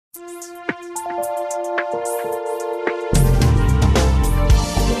Greetings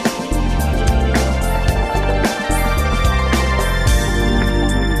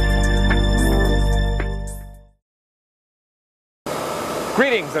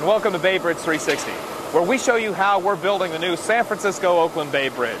and welcome to Bay Bridge 360, where we show you how we're building the new San Francisco-Oakland Bay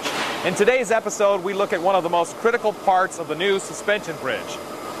Bridge. In today's episode, we look at one of the most critical parts of the new suspension bridge,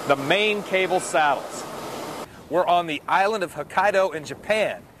 the main cable saddles. We're on the island of Hokkaido in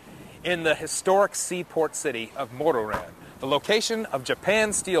Japan, in the historic seaport city of Mororan, the location of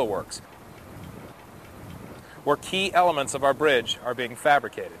Japan Steelworks, where key elements of our bridge are being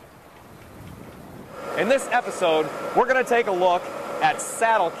fabricated. In this episode, we're going to take a look at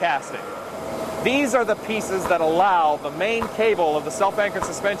saddle casting. These are the pieces that allow the main cable of the self-anchored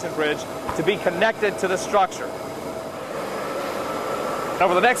suspension bridge to be connected to the structure.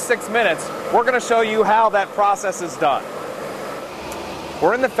 Over the next 6 minutes, we're going to show you how that process is done.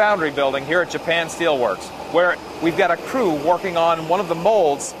 We're in the foundry building here at Japan Steelworks, where we've got a crew working on one of the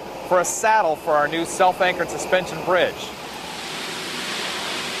molds for a saddle for our new self-anchored suspension bridge.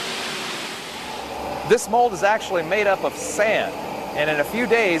 This mold is actually made up of sand, and in a few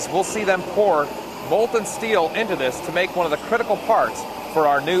days we'll see them pour molten steel into this to make one of the critical parts for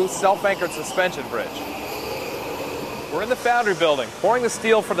our new self-anchored suspension bridge. We're in the foundry building pouring the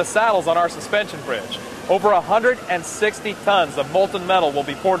steel for the saddles on our suspension bridge. Over 160 tons of molten metal will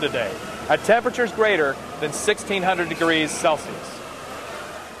be poured today at temperatures greater than 1600 degrees Celsius.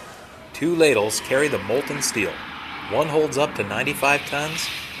 2 ladles carry the molten steel. One holds up to 95 tons,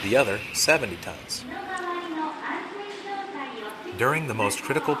 the other 70 tons. During the most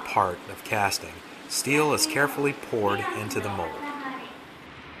critical part of casting, steel is carefully poured into the mold.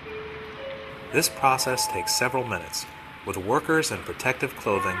 This process takes several minutes, with workers in protective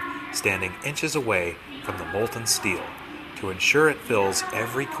clothing standing inches away from the molten steel to ensure it fills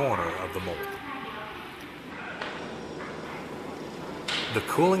every corner of the mold. The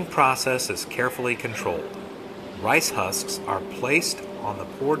cooling process is carefully controlled. Rice husks are placed on the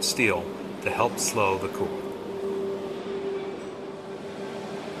poured steel to help slow the cooling.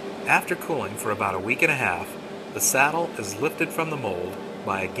 After cooling for about a week and a half, the saddle is lifted from the mold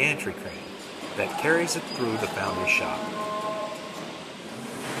by a gantry crane that carries it through the foundry shop.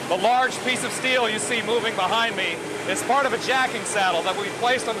 The large piece of steel you see moving behind me is part of a jacking saddle that will be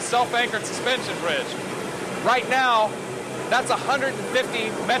placed on the self-anchored suspension bridge. Right now, that's 150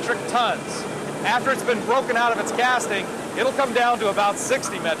 metric tons. After it's been broken out of its casting, it'll come down to about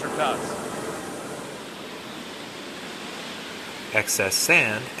 60 metric tons. Excess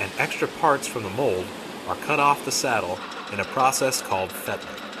sand and extra parts from the mold are cut off the saddle in a process called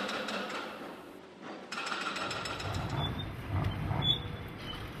fettling.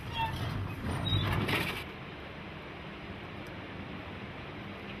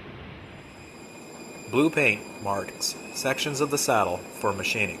 Blue paint marks sections of the saddle for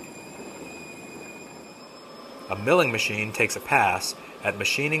machining. A milling machine takes a pass at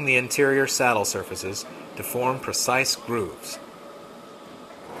machining the interior saddle surfaces to form precise grooves.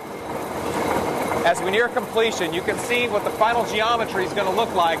 As we near completion, you can see what the final geometry is going to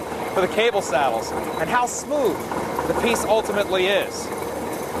look like for the cable saddles and how smooth the piece ultimately is.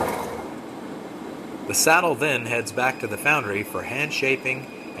 The saddle then heads back to the foundry for hand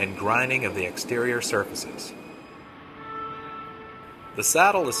shaping and grinding of the exterior surfaces. The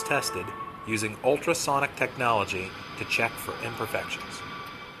saddle is tested using ultrasonic technology to check for imperfections.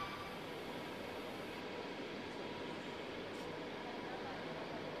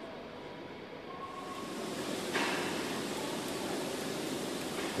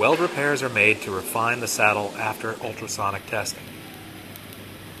 Weld repairs are made to refine the saddle after ultrasonic testing.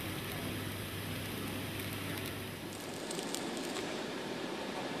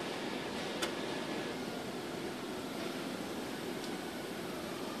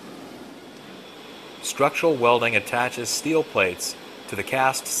 Structural welding attaches steel plates to the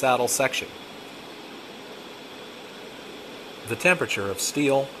cast saddle section. The temperature of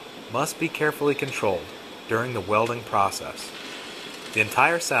steel must be carefully controlled during the welding process. The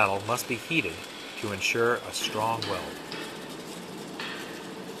entire saddle must be heated to ensure a strong weld.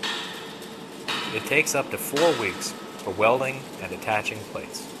 It takes up to 4 weeks for welding and attaching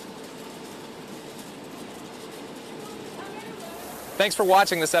plates. Thanks for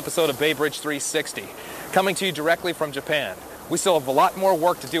watching this episode of Bay Bridge 360, coming to you directly from Japan. We still have a lot more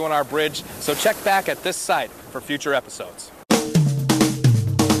work to do on our bridge, so check back at this site for future episodes.